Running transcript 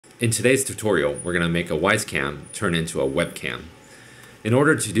In today's tutorial, we're going to make a Wyze Cam turn into a webcam. In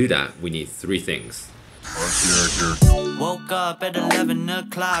order to do that, we need three things. Woke up at 11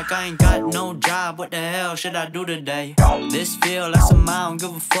 o'clock, I ain't got no job, what the hell should I do today? This feel like some I don't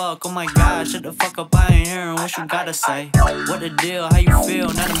give a fuck, oh my god, shut the fuck up, I ain't hearing what you gotta say. What the deal, how you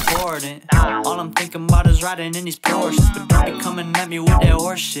feel, not important. All I'm thinking about is riding in these Porsches, but don't be coming at me with that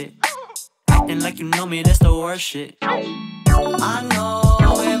horse shit. Acting like you know me, that's the worst shit. I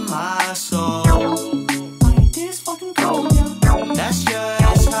know in my soul, like this fucking cold, yeah. That's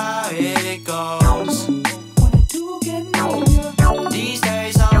just how it goes. When I do get no, yeah. These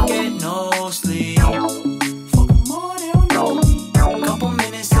days I don't get no sleep. Fucking more, they don't know me. Couple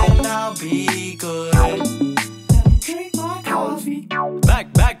minutes and I'll be good. Let me drink my coffee.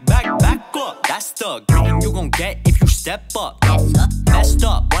 Back up. That's the green you gon' get if you step up. Messed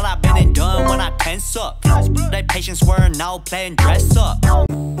up, what I've been and done when I tense up. That patience were now playing dress up.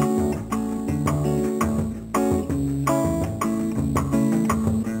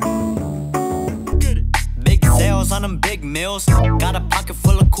 Big sales on them big meals. Got a pocket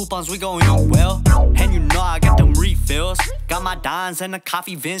full of coupons, we gon' eat well. And you know I got them refills. Got my dimes and the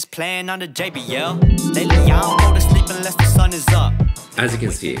coffee Vince playing on the JBL. Lately I don't go to sleep unless the sun is up. As you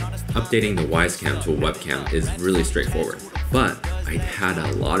can see, updating the Wyze Cam to a webcam is really straightforward, but I had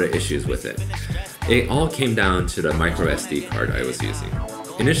a lot of issues with it. It all came down to the microSD card I was using.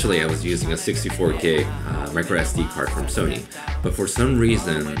 Initially, I was using a 64 gig microSD card from Sony, but for some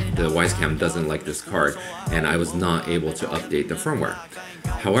reason, the Wyze Cam doesn't like this card, and I was not able to update the firmware.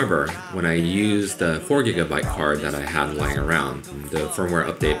 However, when I used the 4GB card that I had lying around, the firmware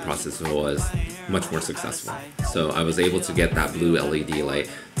update process was much more successful. So I was able to get that blue LED light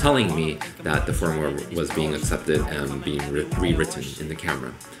telling me that the firmware was being accepted and being rewritten in the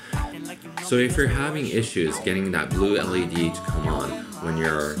camera. So if you're having issues getting that blue LED to come on when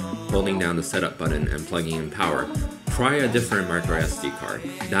you're holding down the setup button and plugging in power, try a different microSD card.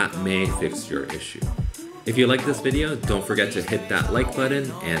 That may fix your issue. If you like this video, don't forget to hit that like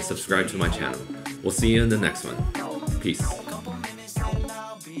button and subscribe to my channel. We'll see you in the next one. Peace.